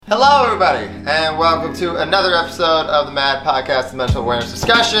Hello, everybody, and welcome to another episode of the MAD Podcast, the Mental Awareness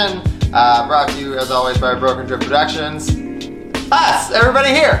Discussion, brought to you, as always, by Broken Drift Productions. Us, everybody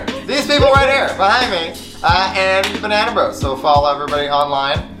here, these people right here, behind me, and Banana Bros. So follow everybody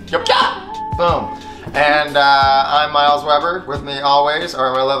online. Yep, boom. And I'm Miles Weber. With me always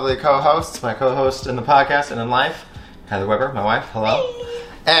are my lovely co-hosts, my co-host in the podcast and in life, Heather Weber, my wife. Hello.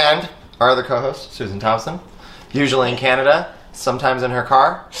 And our other co-host, Susan Thompson, usually in Canada. Sometimes in her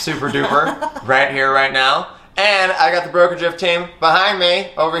car, super duper, right here, right now. And I got the Broken Drift team behind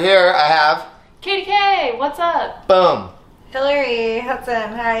me. Over here, I have... Katie K, what's up? Boom. Hillary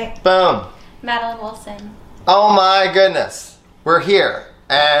Hudson, hi. Boom. Madeline Wilson. Oh my goodness. We're here.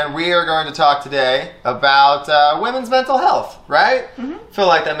 And we are going to talk today about women's mental health, right? Mm-hmm. Feel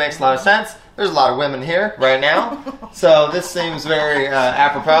like that makes a lot of sense. There's a lot of women here right now. So this seems very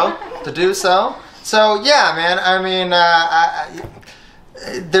apropos to do so. So yeah, man, I mean,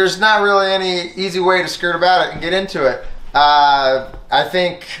 there's not really any easy way to skirt about it and get into it. I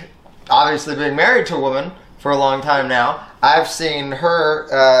think, obviously being married to a woman for a long time now, I've seen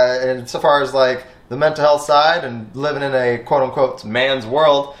her, insofar as like the mental health side and living in a quote-unquote man's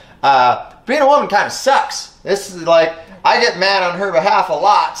world, being a woman kind of sucks. This is like, I get mad on her behalf a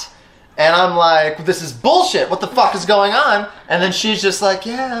lot. And I'm like, this is bullshit. What the fuck is going on? And then she's just like,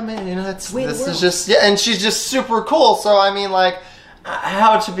 yeah, I mean, you know, this is just, yeah. And she's just super cool. So, I mean, like,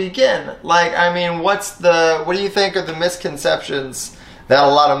 how to begin? Like, I mean, what do you think are the misconceptions that a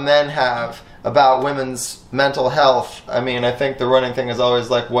lot of men have about women's mental health? I mean, I think the running thing is always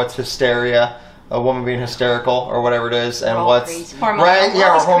like, what's hysteria? A woman being hysterical or whatever it is, and what's crazy. Right?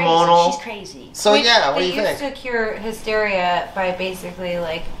 Yeah, or hormonal. She's crazy. So yeah, what do you think? They used to cure hysteria by basically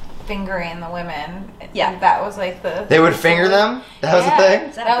like fingering the women. Yeah, and that was like the. They would finger them. That was the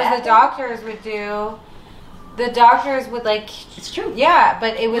thing. That was the doctors would do. The doctors would like. It's true. Yeah,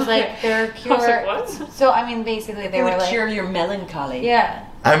 but it was like their cure. What? So I mean, basically they were would like cure your melancholy. Yeah.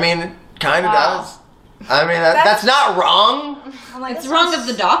 I mean, it kind of Wow. does. I mean, that's not wrong. I'm like, It's wrong of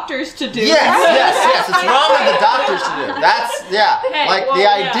the doctors to do. Yes. It's wrong of the doctors to do. That's, yeah. Hey, like, well, the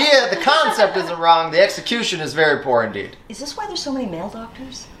yeah. idea, the concept isn't wrong. The execution is very poor indeed. Is this why there's so many male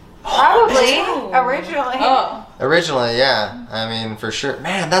doctors? Probably originally. Oh. Originally, yeah. I mean, for sure.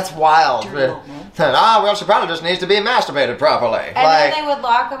 Man, that's wild. Dirty old man. Well, she probably just needs to be masturbated properly. And like, then they would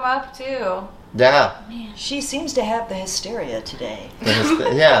lock them up too. yeah. She seems to have the hysteria today.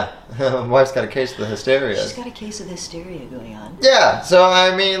 Yeah. My wife's got a case of the hysteria. She's got a case of hysteria going on. Yeah, so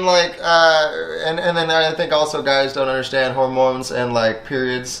I mean, like, and then I think also guys don't understand hormones and like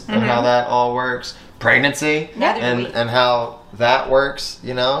periods and how that all works, pregnancy Neither do we. and how that works,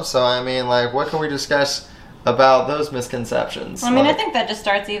 you know. So I mean, like, what can we discuss about those misconceptions? I mean, I Like, think that just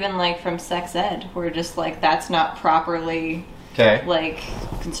starts even like from sex ed, where just like that's not properly okay, like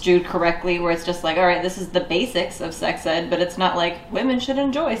construed correctly, where it's just like, all right, this is the basics of sex ed, but it's not like women should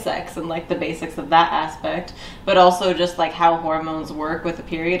enjoy sex and like the basics of that aspect, but also just like how hormones work with the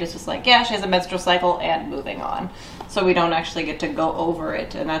period. It's just like, yeah, she has a menstrual cycle and moving on. So we don't actually get to go over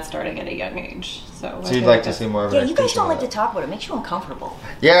it, and that's starting at a young age. So so you'd like to see more of an Yeah, you guys execution don't like of to that. talk about it. It makes you uncomfortable.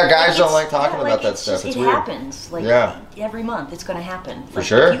 Yeah, guys don't It's- like talking yeah, about that it's stuff. just- It's it weird. happens. Like Yeah. every month, it's going to happen. For Like,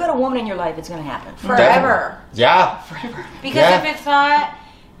 sure. If you got a woman in your life, it's going to happen. Forever. Yeah. Because Yeah.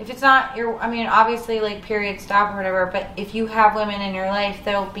 if it's not your, I mean, obviously like periods stop or whatever, but if you have women in your life,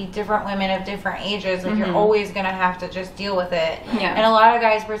 there'll be different women of different ages. Like you're always going to have to just deal with it. Yeah. And a lot of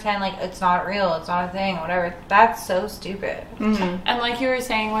guys pretend like it's not real, it's not a thing, whatever. That's so stupid. And like you were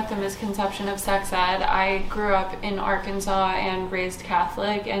saying with the misconception of sex ed, I grew up in Arkansas and raised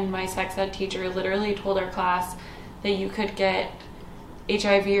Catholic, and my sex ed teacher literally told our class that you could get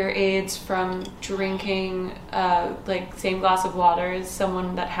HIV or AIDS from drinking like same glass of water as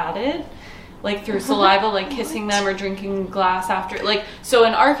someone that had it, like through saliva, like kissing them or drinking glass after, like. So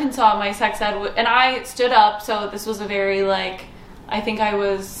in Arkansas, my sex ed and I stood up, so this was a very like, I think I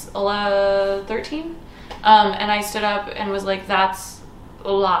was 13, and I stood up and was like, that's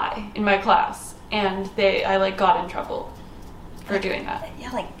a lie, in my class, and I like got in trouble for doing that. Yeah,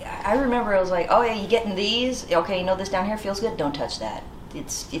 like I remember I was like, oh yeah, you getting these? Okay, you know this down here feels good? Don't touch that.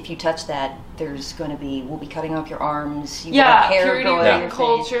 It's if you touch that, we'll be cutting off your arms. You will have hair Purity growing ring on your face.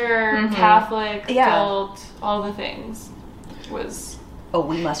 culture, Catholic, Yeah. guilt, all the things was. Oh,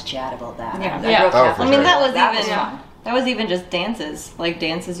 we must chat about that. Yeah. I grew Yeah. up Oh, Catholic. for I mean, sure. that was That even fun. that was even just dances. Like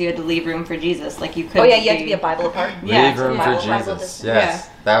dances, you had to leave room for Jesus. Like you could. Oh yeah, you had to be a Bible apart. Yeah, Leave room for Bible Jesus. distance. Yes,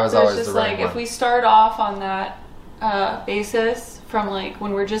 that was So it's always just the right like one. if we start off on that basis from like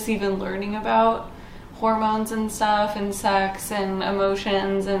when we're just even learning about hormones and stuff and sex and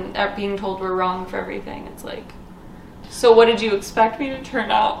emotions and being told we're wrong for everything, it's like So what did you expect me to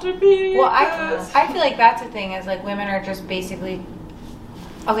turn out to be? Well, I feel like that's the thing is like women are just basically.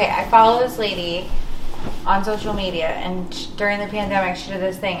 Okay, I follow this lady on social media, and during the pandemic, she did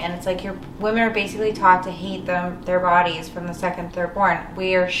this thing, and it's like women are basically taught to hate their bodies from the second they're born.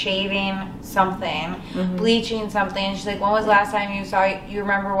 We are shaving something, bleaching something. And she's like, when was the last time you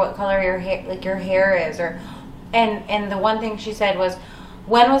remember what color your hair is, and the one thing she said was,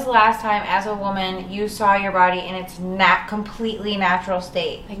 when was the last time as a woman you saw your body in its completely natural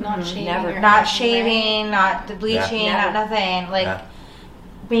state? Like not shaving, Never. Not shaving, not the bleaching, Yeah. not nothing. Like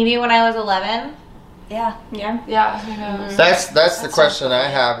maybe when I was 11. Yeah. Yeah, who knows? That's the question I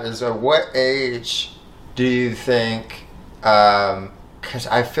have is at what age do you think, because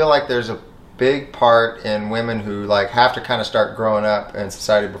I feel like there's a big part in women who like have to kind of start growing up in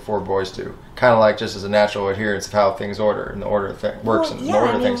society before boys do. Kind of like just as a natural adherence of how things order and the order of works Well, and yeah, the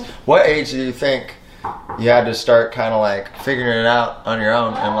order I of mean- things. What age do you think you had to start kind of like figuring it out on your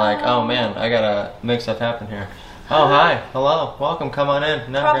own and like, oh man, I gotta make stuff happen here. Oh, hi, hello, welcome, come on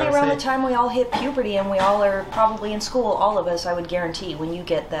in. No, Probably grab a around the seat. time we all hit puberty and we all are probably in school, all of us, I would guarantee, when you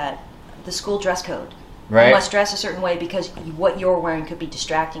get the school dress code. Right. You must dress a certain way because what you're wearing could be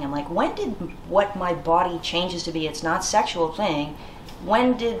distracting. I'm like, when did what my body changes to be, it's not sexual thing,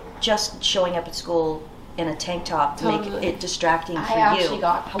 when did just showing up at school in a tank top make Totally. it distracting for I actually you?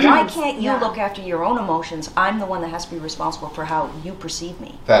 got- Why can't you Yeah. look after your own emotions? I'm the one that has to be responsible for how you perceive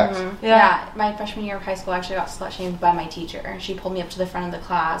me. Facts. Yeah, my freshman year of high school, I actually got slut shamed by my teacher. She pulled me up to the front of the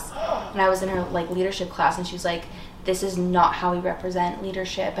class, and I was in her like leadership class, and she was like, "This is not how we represent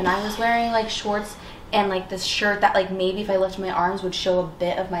leadership." And I was wearing like shorts and like this shirt that like maybe if I lifted my arms would show a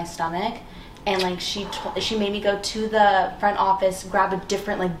bit of my stomach. And like she made me go to the front office, grab a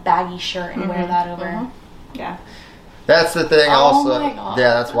different like baggy shirt, and wear that over. Yeah. That's the thing Oh also. my God.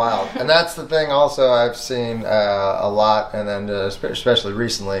 Yeah, that's wild. And that's the thing also I've seen a lot, and then especially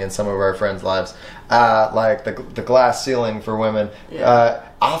recently in some of our friends' lives, like the glass ceiling for women,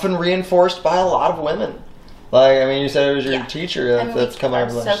 often reinforced by a lot of women. Like, I mean, you said it was your Yeah. teacher And that's come are out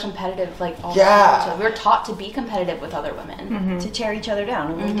of so competitive, like all Yeah. the time. So we're taught to be competitive with other women. To tear each other down,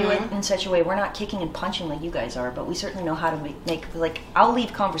 and we do it in such a way we're not kicking and punching like you guys are, but we certainly know how to make like I'll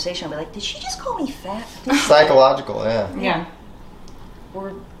leave conversation. I'll be like, did she just call me fat? psychological, yeah. Yeah.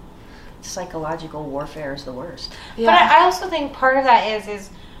 Or psychological warfare is the worst. But I also think part of that is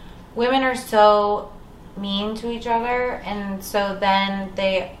women are so mean to each other, and so then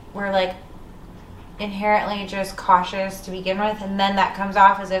we're like inherently just cautious to begin with, and then that comes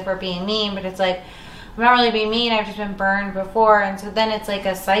off as if we're being mean, but it's like I'm not really being mean, I've just been burned before, and so then it's like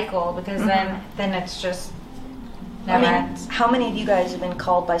a cycle because then it's just never ends. How many of you guys have been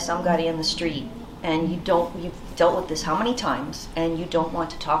called by somebody in the street and you've dealt with this how many times and you don't want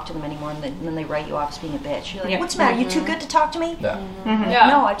to talk to them anymore, and then they write you off as being a bitch? You're like, Yeah. what's the matter? You too good to talk to me? Yeah. Yeah.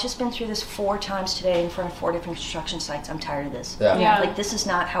 No, I've just been through this 4 times today in front of 4 different construction sites. I'm tired of this. Yeah. Yeah. Like, this is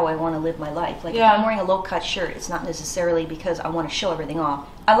not how I want to live my life. Like, Yeah. if I'm wearing a low-cut shirt, it's not necessarily because I want to show everything off.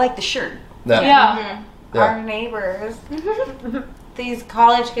 I like the shirt. Yeah. Yeah. Yeah. Our neighbors, these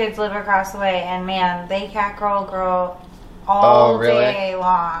college kids live across the way, and man, they catcall all Oh, really? day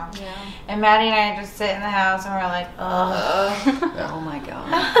long. Yeah. And Maddie and I just sit in the house and we're like, ugh. Oh my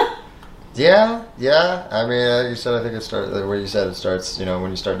god. Yeah, yeah. I mean, you said I think it starts where you said it starts. You know, when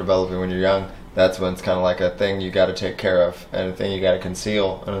you start developing when you're young, that's when it's kind of like a thing you got to take care of and a thing you got to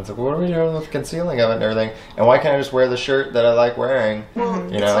conceal. And it's like, what are we doing with concealing of it and everything? And why can't I just wear the shirt that I like wearing? You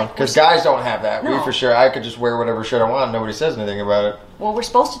it's know, like because guys don't have that. We No. for sure. I could just wear whatever shirt I want. And nobody says anything about it. Well, we're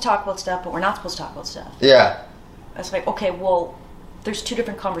supposed to talk about stuff, but we're not supposed to talk about stuff. Yeah, It's like, okay, well, there's 2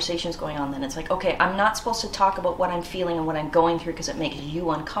 different conversations going on then. It's like, okay, I'm not supposed to talk about what I'm feeling and what I'm going through because it makes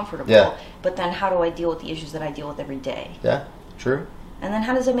you uncomfortable. Yeah. But then how do I deal with the issues that I deal with every day? yeah, true. And then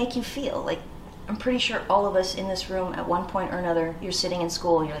how does it make you feel? Like, I'm pretty sure all of us in this room at one point or another, you're sitting in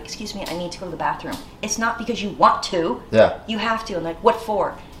school and you're like, excuse me, I need to go to the bathroom. It's not because you want to. Yeah, You have to. And like, what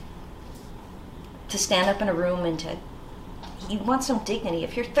for? To stand up in a room and to... You want some dignity.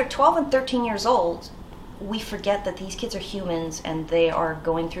 If you're 12 and 13 years old, we forget that these kids are humans and they are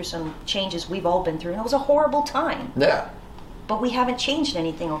going through some changes we've all been through. And it was a horrible time. yeah. But we haven't changed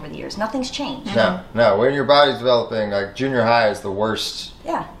anything over the years. Nothing's changed. No. When your body's developing, like junior high is the worst.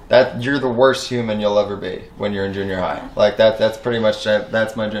 Yeah. That you're the worst human you'll ever be when you're in junior high. Like that's pretty much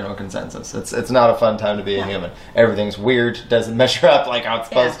that's my general consensus. It's not a fun time to be a human. Everything's weird, doesn't measure up like how it's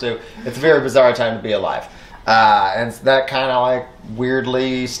supposed to. It's a very bizarre time to be alive. And that kind of like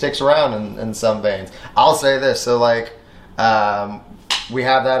weirdly sticks around in some veins. I'll say this, so like we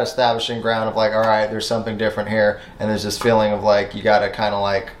have that establishing ground of like, all right, there's something different here, and there's this feeling of like you got to kind of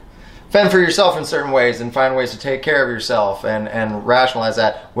like fend for yourself in certain ways and find ways to take care of yourself and rationalize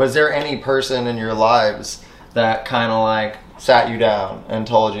that. Was there any person in your lives that kind of like sat you down and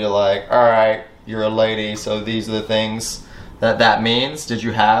told you like, all right, you're a lady, so these are the things that means? Did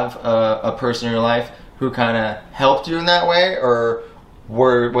you have a person in your life who kind of helped you in that way, or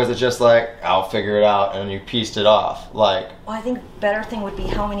was it just like, I'll figure it out and you pieced it off? Like, Well, I think better thing would be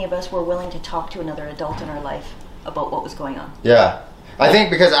how many of us were willing to talk to another adult in our life about what was going on. yeah. I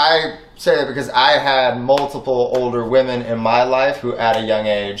think because I had multiple older women in my life who at a young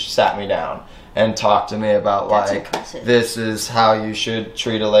age sat me down and talked to me about That's like, impressive. this is how you should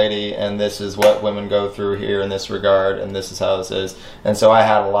treat a lady, and this is what women go through here in this regard, and this is how this is. And so I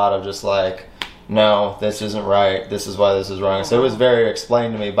had a lot of just like, no, this isn't right, this is why this is wrong. So it was very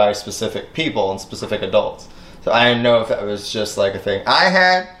explained to me by specific people and specific adults. So I didn't know if that was just like a thing I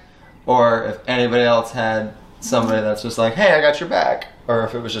had, or if anybody else had somebody that's just like, hey, I got your back, or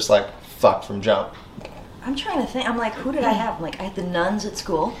if it was just like, fuck from jump. I'm trying to think. I'm like, who did I have? Like, I had the nuns at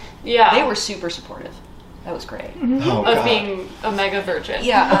school. Yeah. They were super supportive. That was great. Oh, of God. being a mega virgin.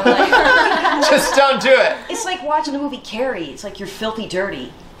 Yeah, I'm like, Just don't do it. it's like watching the movie Carrie. It's like you're filthy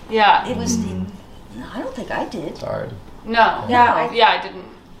dirty. Yeah. It was. I don't think I did. Sorry. No. Yeah, Yeah, I didn't.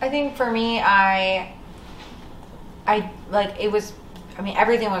 I think for me, I like it was. I mean,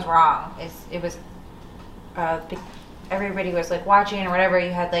 everything was wrong. It was. Everybody was like watching or whatever.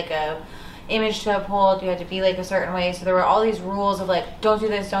 You had like a image to uphold. You had to be like a certain way. So there were all these rules of like, don't do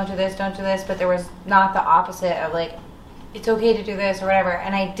this, don't do this, don't do this. But there was not the opposite of like, it's okay to do this or whatever.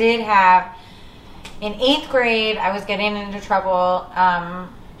 And I did have in 8th grade, I was getting into trouble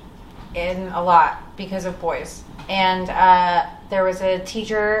in a lot because of boys. And there was a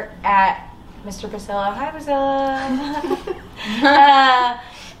teacher at Mr. Priscilla. Hi, Priscilla.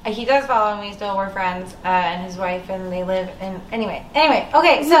 He does follow me still. We're friends, and his wife, and they live in. Anyway.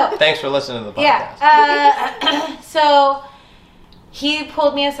 Okay, so Thanks for listening to the podcast. yeah. So he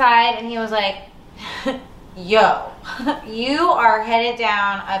pulled me aside and he was like, yo, you are headed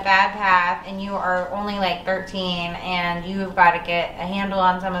down a bad path and you are only like 13 and you've got to get a handle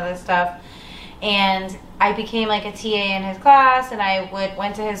on some of this stuff. And I became like a TA in his class, and I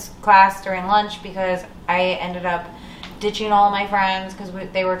went to his class during lunch because I ended up ditching all my friends because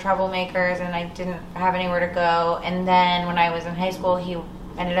they were troublemakers and I didn't have anywhere to go. And then when I was in high school, he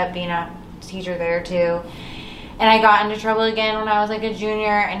ended up being a teacher there too. And I got into trouble again when I was like a junior,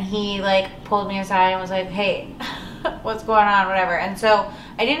 and he like pulled me aside and was like, hey, what's going on, whatever. And so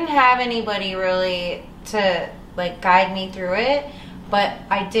I didn't have anybody really to like guide me through it, but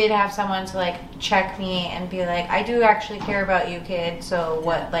I did have someone to like check me and be like, I do actually care about you, kid, so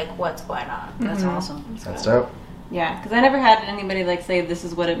what's going on? That's awesome. That's dope. Yeah, because I never had anybody like say this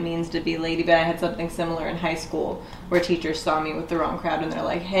is what it means to be a lady, but I had something similar in high school where teachers saw me with the wrong crowd and they're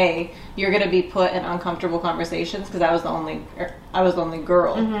like, "Hey, you're gonna be put in uncomfortable conversations because I was the only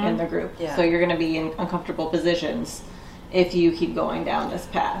girl in the group, Yeah. so you're gonna be in uncomfortable positions if you keep going down this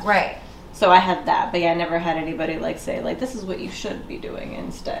path." Right. So I had that, but yeah, I never had anybody like say like this is what you should be doing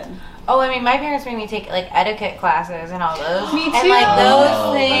instead. Oh, I mean, my parents made me take like etiquette classes and all those. Me And too. like those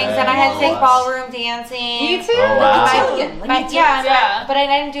Oh, things, man. and I had to take Oh, ballroom dancing. Me too. Oh, wow. Cotillion. Yeah. But I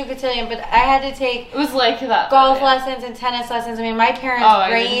didn't do cotillion. But I had to take It was like that. golf yeah. lessons and tennis lessons. I mean, my parents Oh, I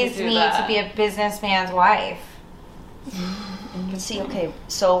didn't raised do me that. to be a businessman's wife. But see, okay,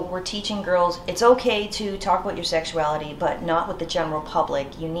 so we're teaching girls it's okay to talk about your sexuality, but not with the general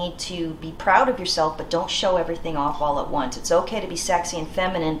public. You need to be proud of yourself, but don't show everything off all at once. It's okay to be sexy and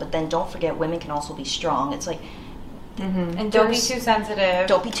feminine, but then don't forget women can also be strong. It's like, And don't be There's- too sensitive.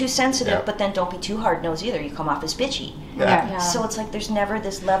 don't be too sensitive, Yeah. but then don't be too hard-nosed either. You come off as bitchy. Yeah. Yeah. So it's like there's never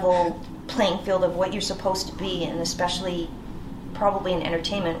this level playing field of what you're supposed to be, and especially probably in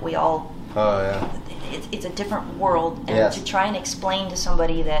entertainment, we all Oh, yeah. it's a different world, and Yes. to try and explain to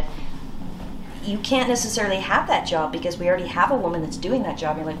somebody that you can't necessarily have that job because we already have a woman that's doing that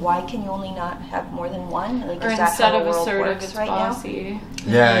job. You're like, why can you only not have more than one? Like, Or is that instead how of the world assertive, works it's right now? bossy.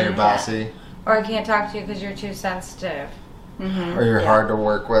 Yeah, you're bossy. Or I can't talk to you because you're too sensitive. Or you're Yeah. hard to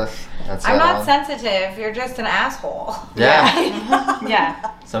work with. That's I'm the other not one. sensitive. You're just an asshole. Yeah. Yeah,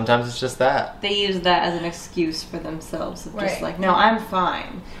 Sometimes it's just that. they use that as an excuse for themselves of just Right. like, no, I'm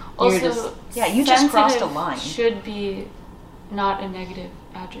fine. You're Also, just- Yeah, you just crossed a sensitive line. Should be not a negative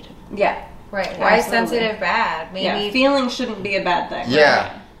adjective. yeah, Right. Why is Absolutely. sensitive bad? Maybe yeah. Feelings shouldn't be a bad thing. Yeah.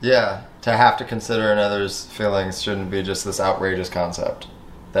 Yeah. To have to consider another's feelings shouldn't be just this outrageous concept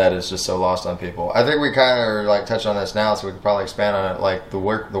that is just so lost on people. I think we kind of are like touched on this now, so we could probably expand on it, like the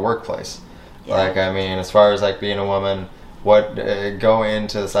workplace. Yeah. Like, I mean, as far as like being a woman, what go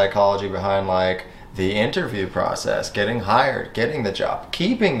into the psychology behind like the interview process, getting hired, getting the job,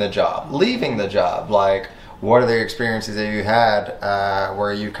 keeping the job, leaving the job. Like, what are the experiences that you had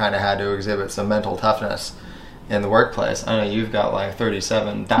where you kind of had to exhibit some mental toughness in the workplace? I know you've got like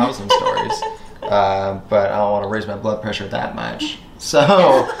 37,000 stories, but I don't want to raise my blood pressure that much.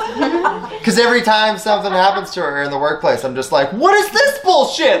 So, because every time something happens to her in the workplace, I'm just like, what is this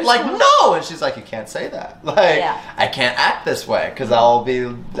bullshit? Like, no! And she's like, you can't say that. Like, I can't act this way because I'll be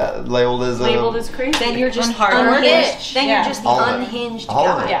labeled as crazy. Then you're just unhinged. unhinged. Then you're just the All of it. unhinged All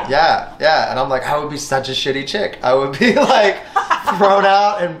of guy. it. Yeah. And I'm like, I would be such a shitty chick. I would be like thrown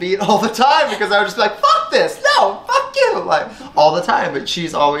out and beat all the time because I would just be like, fuck this. No, fuck you. Like, all the time. But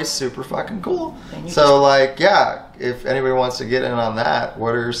she's always super fucking cool. So, like, yeah. If anybody wants to get in on that,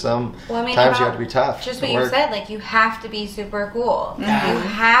 what are some times you have to be tough? Just what you said, like you have to be super cool. You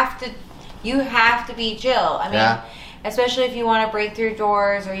have to be Jill. I mean, especially if you want to break through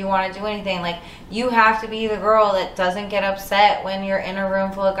doors or you want to do anything, like you have to be the girl that doesn't get upset when you're in a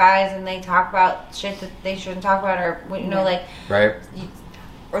room full of guys and they talk about shit that they shouldn't talk about, or you know, like right.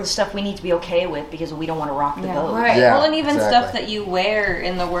 Or the stuff we need to be okay with because we don't want to rock the boat. Right. Yeah, Well, and even exactly. stuff that you wear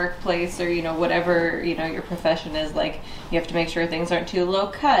in the workplace or, you know, whatever, you know, your profession is, like, you have to make sure things aren't too low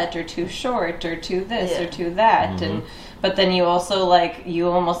cut or too short or too this or too that. And but then you also, like, you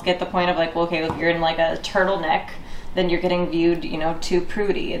almost get the point of, like, well, okay, if you're in, like, a turtleneck, then you're getting viewed, you know, too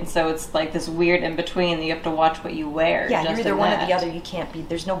prudy. And so it's, like, this weird in-between that you have to watch what you wear. Yeah, just you're either in one or that. the other. You can't be.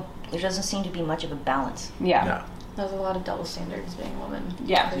 There doesn't seem to be much of a balance. Yeah. No. There's a lot of double standards being a woman.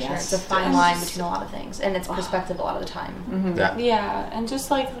 Yeah. For sure. Yes. It's a fine line between a lot of things, and it's perspective a lot of the time. Yeah. Yeah, and just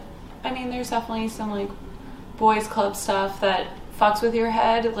like, I mean, there's definitely some like boys club stuff that fucks with your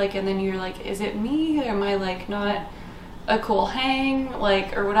head, like, and then you're like, is it me? Am I like not a cool hang,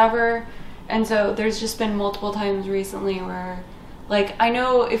 like, or whatever? And so there's just been multiple times recently where, like, I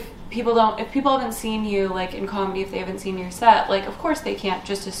know if people haven't seen you like in comedy, if they haven't seen your set, like, of course they can't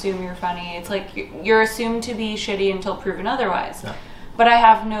just assume you're funny. It's like you're assumed to be shitty until proven otherwise. Yeah. But I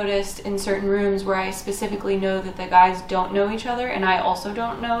have noticed in certain rooms where I specifically know that the guys don't know each other and I also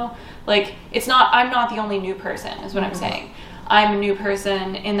don't know, like, I'm not the only new person is what I'm saying. I'm a new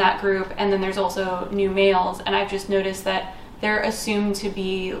person in that group, and then there's also new males, and I've just noticed that they're assumed to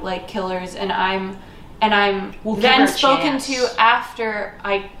be like killers, and I'm We'll give then her a spoken chance. to after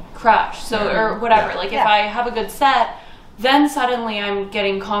I crush, so or whatever. Like if I have a good set, then suddenly I'm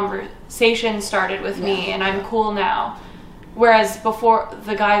getting conversation started with me, and I'm cool now. Whereas before,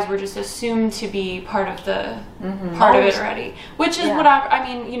 the guys were just assumed to be part of the part of it already, which is what I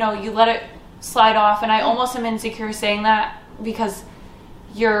mean. You know, you let it slide off, and I almost am insecure saying that because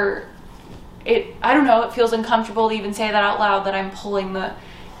I don't know, it feels uncomfortable to even say that out loud, that I'm pulling the.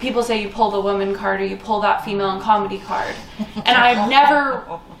 People say you pull the woman card or you pull that female in comedy card. And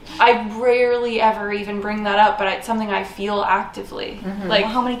I rarely ever even bring that up, but it's something I feel actively. Like,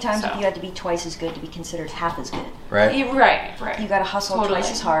 Well, how many times have you had to be twice as good to be considered half as good? Right. Right. You got to hustle Totally.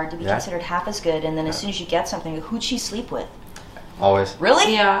 twice as hard to be Yeah. considered half as good, and then as soon as you get something, who'd she sleep with? Always.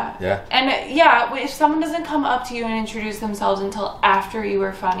 Really? Yeah. Yeah. And if someone doesn't come up to you and introduce themselves until after you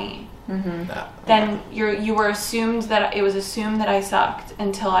were funny, Yeah. then you were assumed that it was assumed that I sucked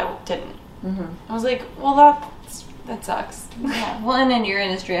until I didn't. I was like, well, that sucks. Well, and in your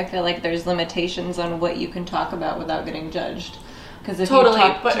industry, I feel like there's limitations on what you can talk about without getting judged. Because if Totally, you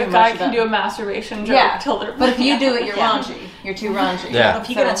talk but too a guy much can about, do a masturbation joke till they're. but if you do it, you're Yeah. raunchy. You're too raunchy. Yeah. If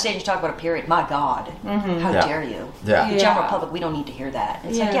you get on stage and talk about a period, my God, how Yeah. dare you? Yeah. The general public, we don't need to hear that.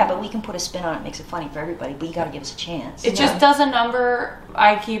 It's like, Yeah. but we can put a spin on it, makes it funny for everybody, but you got to give us a chance. It just does a number.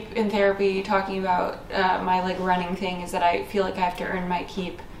 I keep in therapy talking about my like running thing is that I feel like I have to earn my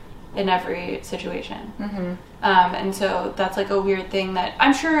keep in every situation. And so that's like a weird thing that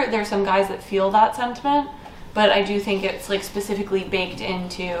I'm sure there's some guys that feel that sentiment, but I do think it's like specifically baked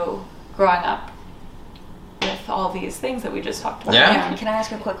into growing up with all these things that we just talked about. Yeah. Can I ask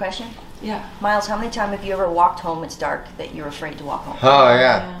you a quick question? Yeah. Miles, how many times have you ever walked home, it's dark, that you're afraid to walk home? Oh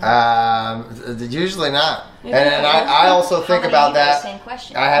yeah. Usually not. And I also How think many about of you got that. the same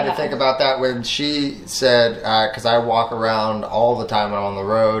question? I had to think about that when she said, because I walk around all the time when I'm on the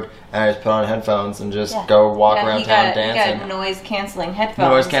road, and I just put on headphones and just go walk around he town got, dancing. He got noise-canceling headphones.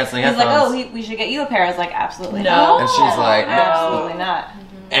 Noise-canceling He's like, headphones. oh, we should get you a pair. I was like, absolutely No. not. And she's like, no. Absolutely not.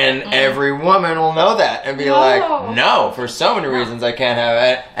 And every woman will know that and be like, no, for so many reasons I can't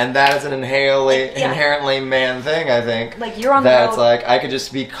have it. And that is an inherently man thing, I think. Like, you're on the That's road. like, I could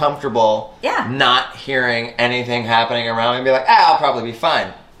just be comfortable not hearing anything happening around me and be like, I'll probably be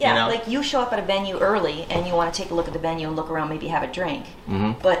fine. Yeah, you know? like you show up at a venue early and you want to take a look at the venue and look around, maybe have a drink.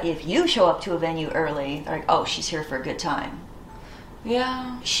 But if you show up to a venue early, they're like, oh, she's here for a good time.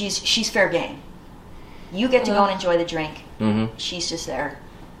 Yeah. She's fair game. You get to go and enjoy the drink. Mm-hmm. She's just there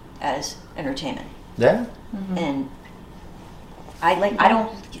as entertainment. Yeah. And I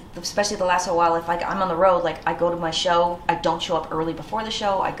don't, especially the last little while, if I'm on the road, like I go to my show, I don't show up early before the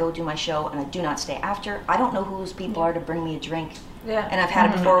show, I go do my show, and I do not stay after. I don't know who those people are to bring me a drink. Yeah. And I've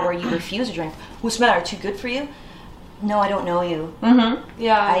had it before where you refuse a drink. What's the matter? Too good for you? No, I don't know you.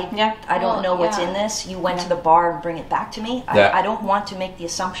 Yeah. I don't Well, know what's yeah. in this. You went to the bar and bring it back to me. Yeah. I don't want to make the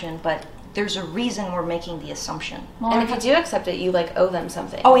assumption, but there's a reason we're making the assumption. And if you do accept it, you like owe them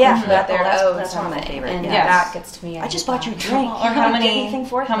something. Oh, yeah. That they're That's- owed that's one of my something. favorite, And yeah. that gets to me. I just bought you a drink. Or You how don't get many anything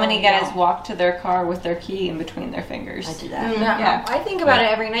for it? how No, many you guys don't. walk to their car with their key in between their fingers? I do that. Yeah. I think about it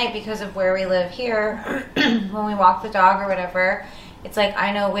every night because of where we live here. When we walk the dog or whatever, it's like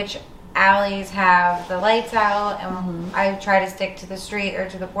I know which alleys have the lights out, and I try to stick to the street or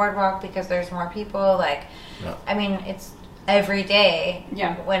to the boardwalk because there's more people. Like, Yeah. I mean, it's every day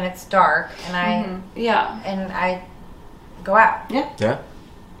Yeah. when it's dark, and I go out. Yeah.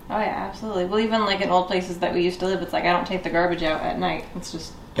 Oh yeah, absolutely. Well, even like in old places that we used to live, it's like I don't take the garbage out at night. It's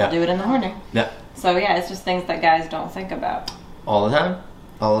just Yeah. I'll do it in the morning. Yeah. So yeah, it's just things that guys don't think about. All the time.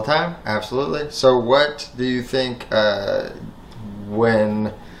 All the time. Absolutely. So, what do you think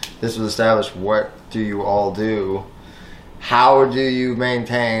when this was established? What do you all do? How do you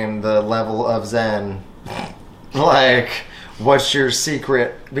maintain the level of zen? Like, what's your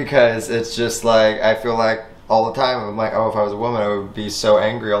secret? Because it's just like, I feel like all the time, I'm like, oh, if I was a woman, I would be so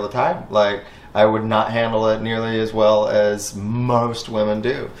angry all the time. Like, I would not handle it nearly as well as most women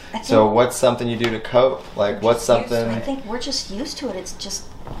do. So what's something you do to cope? Like, what's something... I think we're just used to it. It's just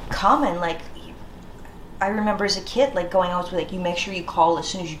common. Like, I remember as a kid, like, going out with, like, you make sure you call as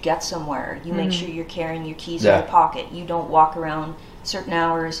soon as you get somewhere. You make sure you're carrying your keys in your pocket. You don't walk around certain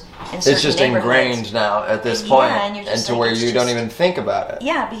hours in certain It's just neighborhoods. ingrained now at this Yeah, point, and you're just to like, where it's you don't just- even think about it.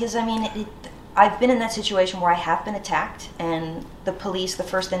 Yeah, because, I mean, I've been in that situation where I have been attacked, and the police, the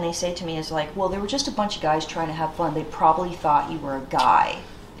first thing they say to me is like, well, there were just a bunch of guys trying to have fun. They probably thought you were a guy.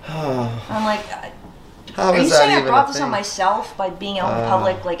 I'm like, How are you is that saying I even brought a this thing? on myself by being out in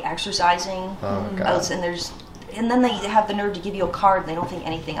public, like exercising? Oh, God. And then they have the nerve to give you a card and they don't think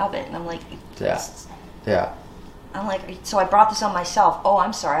anything of it. And I'm like, Yeah. Yeah. I'm like, so I brought this on myself. Oh,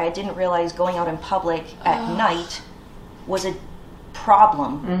 I'm sorry. I didn't realize going out in public at night was a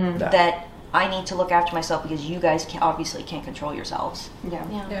problem that I need to look after myself because you guys obviously can't control yourselves.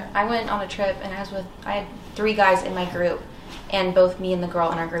 Yeah. I went on a trip and I had 3 guys in my group, and both me and the girl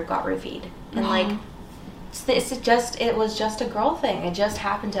in our group got roofied. And like, it was just a girl thing. It just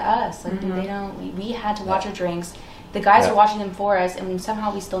happened to us. Like we had to watch our drinks. The guys were watching them for us, and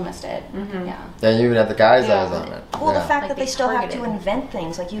somehow we still missed it. Yeah. And you even have the guys' eyes on it. Well, the Yeah. fact Like that they they still have to targeted. invent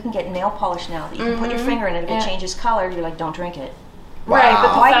things, like you can get nail polish now that you can put your finger in it, if it changes color, you're like, don't drink it. Right,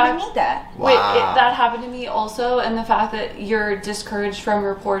 but the Why do fact, we need that? Wait, Wow. that happened to me also, and the fact that you're discouraged from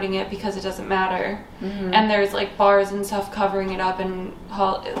reporting it because it doesn't matter, and there's like bars and stuff covering it up in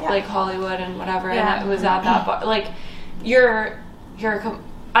like Hollywood and whatever, and I was at that bar. Like,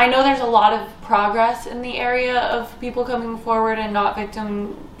 I know there's a lot of progress in the area of people coming forward and not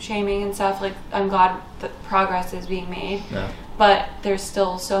victim shaming and stuff. Like, I'm glad that progress is being made, but there's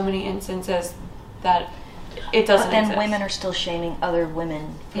still so many instances that it doesn't But then exist. women are still shaming other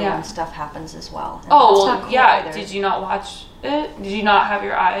women for when stuff happens as well. And Oh, that's well, not cool yeah. either. Did you not watch it? Did you not have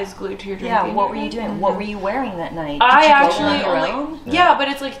your eyes glued to your drinking? Yeah, what were you doing? What were you wearing that night? Did I you go actually on your only. own? Yeah, but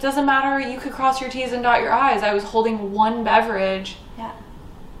it's like, it doesn't matter. You could cross your T's and dot your I's. I was holding one beverage. Yeah.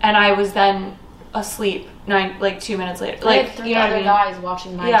 And I was then asleep 2 minutes later. I had Like, 3 you know what other I mean? guys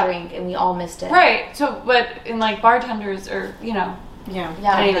watching my Yeah. drink, and we all missed it. Right. So, but in like bartenders or, Yeah. Yeah.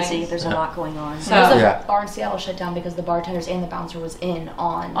 Anyways. Busy. There's a lot going on. So- There was a Yeah. bar in Seattle shut down because the bartenders and the bouncer was in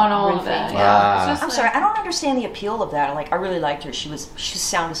on on all of roofing. it. Wow. Yeah. It's just I'm like- sorry, I don't understand the appeal of that. Like, I really liked her. She was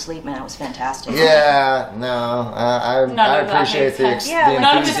sound asleep, man. It was fantastic. Yeah, no, I None of that appreciate makes the, sense. Yeah, the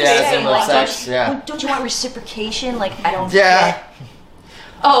none of it makes enthusiasm sense. of Like, sex. Yeah. Don't you want reciprocation? Like, I don't Yeah. get.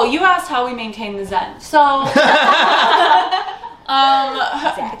 Oh, you asked how we maintain the Zen. So,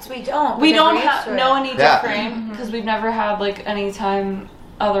 It's we don't. we because don't we're used to it. know any Yeah. different because we've never had like any time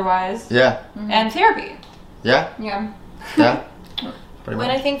otherwise. Yeah. And therapy. Yeah. Yeah. Yeah. Pretty When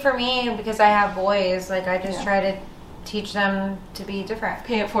I much. think for me, because I have boys, like I just try to teach them to be different.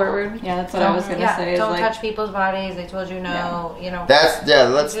 Pay it forward. Yeah, that's what I was gonna say. Is don't like, touch people's bodies. They told you no. You know.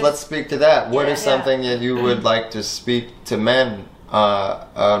 Let's speak to that. What is Yeah. something that you would like to speak to men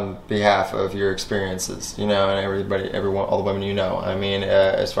on behalf of your experiences? You know, and everyone, all the women you know. I mean,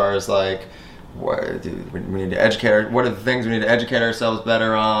 as far as like, what do we need to educate? What are the things we need to educate ourselves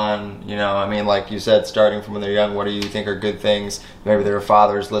better on? You know, I mean, like you said, starting from when they're young. What do you think are good things? Maybe there are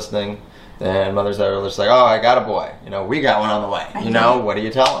fathers listening. and mothers that are just like, oh, I got a boy, we got one on the way, what do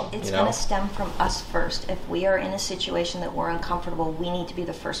you tell them? It's going to stem from us first. If we are in a situation that we're uncomfortable, we need to be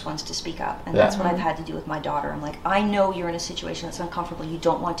the first ones to speak up. And that's what I've had to do with my daughter. I'm like, I know you're in a situation that's uncomfortable. You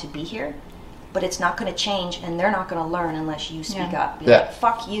don't want to be here, but it's not going to change, and they're not going to learn unless you speak up. Be like,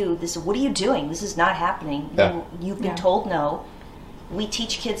 fuck you. What are you doing? This is not happening. You've been told no. We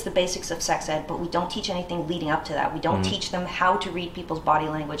teach kids the basics of sex ed, but we don't teach anything leading up to that. We don't teach them how to read people's body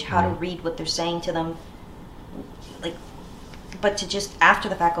language, how to read what they're saying to them. But to just after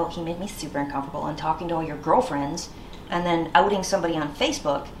the fact go, he made me super uncomfortable, and talking to all your girlfriends and then outing somebody on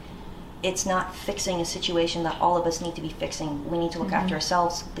Facebook, it's not fixing a situation that all of us need to be fixing. We need to look after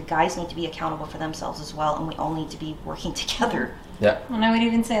ourselves. The guys need to be accountable for themselves as well, and we all need to be working together. Yeah. And I would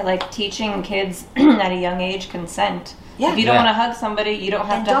even say, teaching kids at a young age consent. Yeah. If you don't want to hug somebody, you don't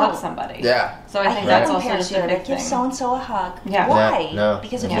have to hug somebody. Yeah. So I think that's also just a big Give thing. so-and-so a hug. Yeah. Why? Yeah, no.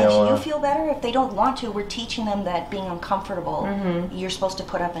 Because it makes you feel better. If they don't want to, we're teaching them that being uncomfortable, you're supposed to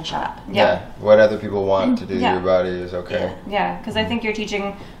put up and shut up. Yeah. What other people want to do to your body is okay. Yeah, because I think you're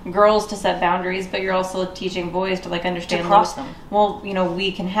teaching girls to set boundaries, but you're also teaching boys to understand To cross them. Well,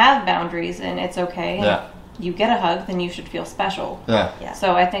 we can have boundaries and it's okay. Yeah. You get a hug, then you should feel special. Yeah.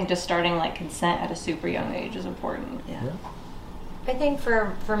 So I think just starting consent at a super young age is important. Yeah. I think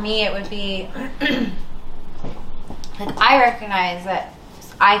for me it would be I recognize that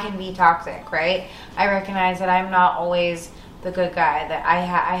I can be toxic, right? I recognize that I'm not always the good guy, that I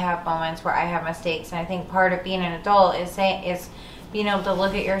have moments where I have mistakes, and I think part of being an adult is being able to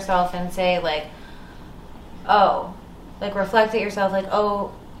look at yourself and say reflect at yourself,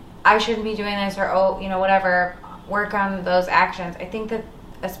 oh, I shouldn't be doing this, or whatever, work on those actions. I think that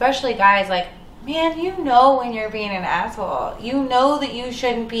especially guys, man, when you're being an asshole. You know that you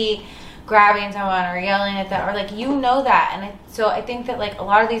shouldn't be grabbing someone or yelling at them, or that. And so I think that a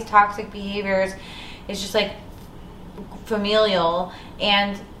lot of these toxic behaviors is just familial,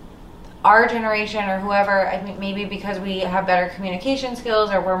 and our generation or whoever, I think maybe because we have better communication skills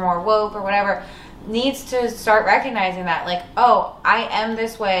or we're more woke or whatever, needs to start recognizing that oh, I am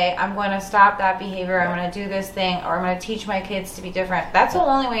this way, I'm going to stop that behavior, I'm going to do this thing, or I'm going to teach my kids to be different. That's the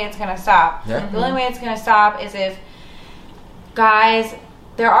only way it's going to stop. The only way it's going to stop is if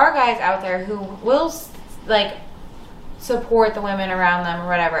there are guys out there who will support the women around them or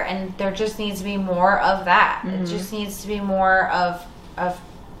whatever, and there just needs to be more of that. It just needs to be more of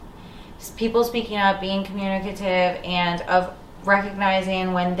people speaking up, being communicative, and of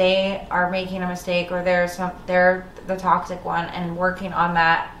recognizing when they are making a mistake or they're the toxic one, and working on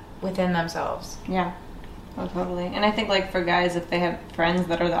that within themselves. Yeah. Oh, totally. And I think for guys, if they have friends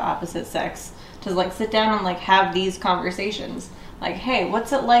that are the opposite sex, to sit down and have these conversations. Hey,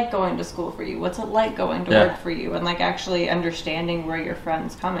 what's it like going to school for you? What's it like going to work for you? And actually understanding where your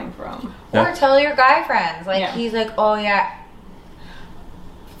friend's coming from. Or tell your guy friends. He's oh yeah.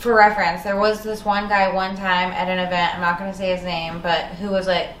 For reference, there was this one guy one time at an event, I'm not going to say his name, but who was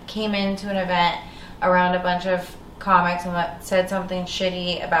came into an event around a bunch of comics and said something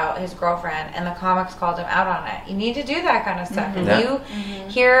shitty about his girlfriend, and the comics called him out on it. You need to do that kind of stuff. If you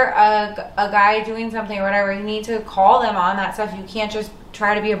hear a guy doing something or whatever, you need to call them on that stuff. You can't just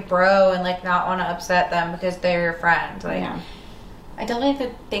try to be a bro and not want to upset them because they're your friend. I definitely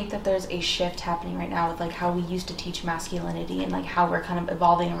think that there's a shift happening right now with how we used to teach masculinity, and how we're kind of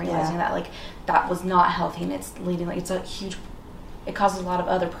evolving and realizing that that was not healthy, and it's leading it causes a lot of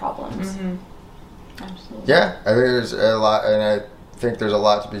other problems. Absolutely. Yeah, I think there's a lot, and I think there's a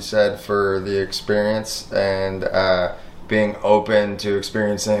lot to be said for the experience and being open to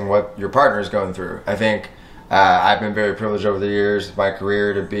experiencing what your partner is going through. I think I've been very privileged over the years of my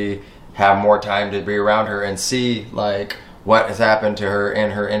career to have more time to be around her and see what has happened to her in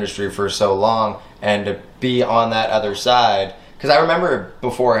her industry for so long, and to be on that other side. Because I remember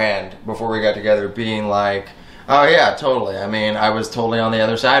beforehand, before we got together, being oh yeah, totally. I mean, I was totally on the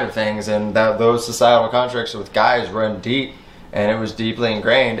other side of things, and those societal constructs with guys run deep, and it was deeply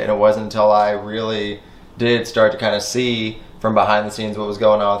ingrained. And it wasn't until I really did start to kind of see from behind the scenes what was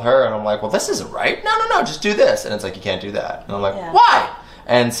going on with her, and I'm well, this isn't right. No, just do this. And it's you can't do that. And I'm why?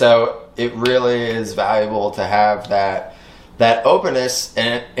 And so it really is valuable to have that openness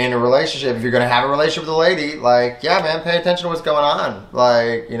in a relationship. If you're going to have a relationship with a lady, yeah, man, pay attention to what's going on.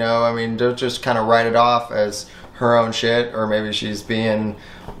 Don't just kind of write it off as her own shit, or maybe she's being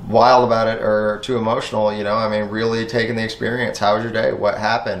wild about it or too emotional, really taking the experience. How was your day? What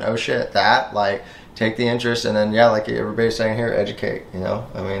happened? Oh shit, that, take the interest, and then, yeah, everybody's saying here, educate,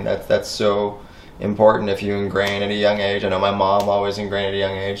 that's so important if you ingrain at a young age. I know my mom always ingrained at a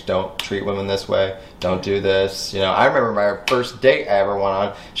young age, don't treat women this way, don't do this. You know, I remember my first date I ever went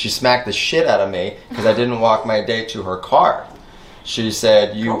on, she smacked the shit out of me because I didn't walk my date to her car. She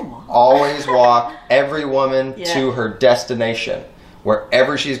said, you always walk every woman to her destination,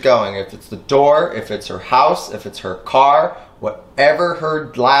 wherever she's going. If it's the door, if it's her house, if it's her car, whatever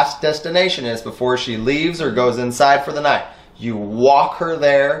her last destination is before she leaves or goes inside for the night. You walk her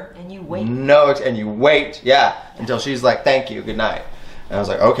there. And you wait. And you wait, until she's like, thank you, good night. And I was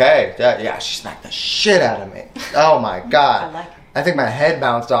like, okay. She smacked the shit out of me. Oh my God. I like her. I think my head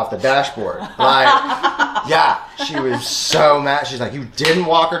bounced off the dashboard. Like, she was so mad. She's like, you didn't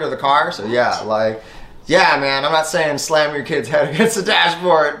walk her to the car? So man, I'm not saying slam your kid's head against the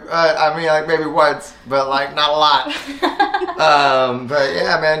dashboard. I mean, like maybe once, but like not a lot. But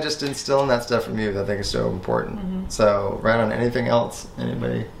yeah, man, just instilling that stuff from youth, I think is so important. Mm-hmm. So, right on. Anything else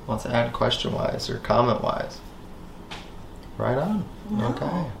anybody wants to add question-wise or comment-wise? Right on. No.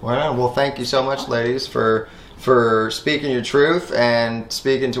 Okay. Right on. Well, thank you so much, ladies, for speaking your truth and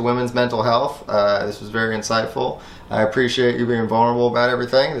speaking to women's mental health. This was very insightful. I appreciate you being vulnerable about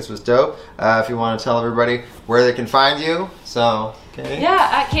everything. This was dope. If you want to tell everybody where they can find you. So, okay. Yeah,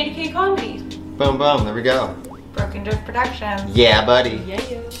 at KDK Comedy. Boom, boom. There we go. Broken Drift Productions. Yeah, buddy. Yeah.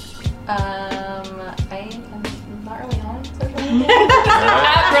 I am not really on social media.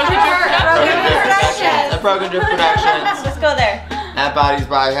 At Broken Drift Productions. Let's go there. At Bodies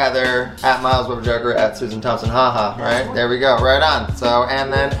by Heather, at Miles Webber Joker, at Susan Thompson Haha, right? There we go, right on. So,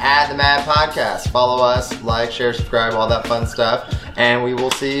 and then at The Mad Podcast. Follow us, like, share, subscribe, all that fun stuff. And we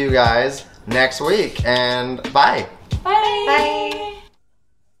will see you guys next week. And bye. Bye.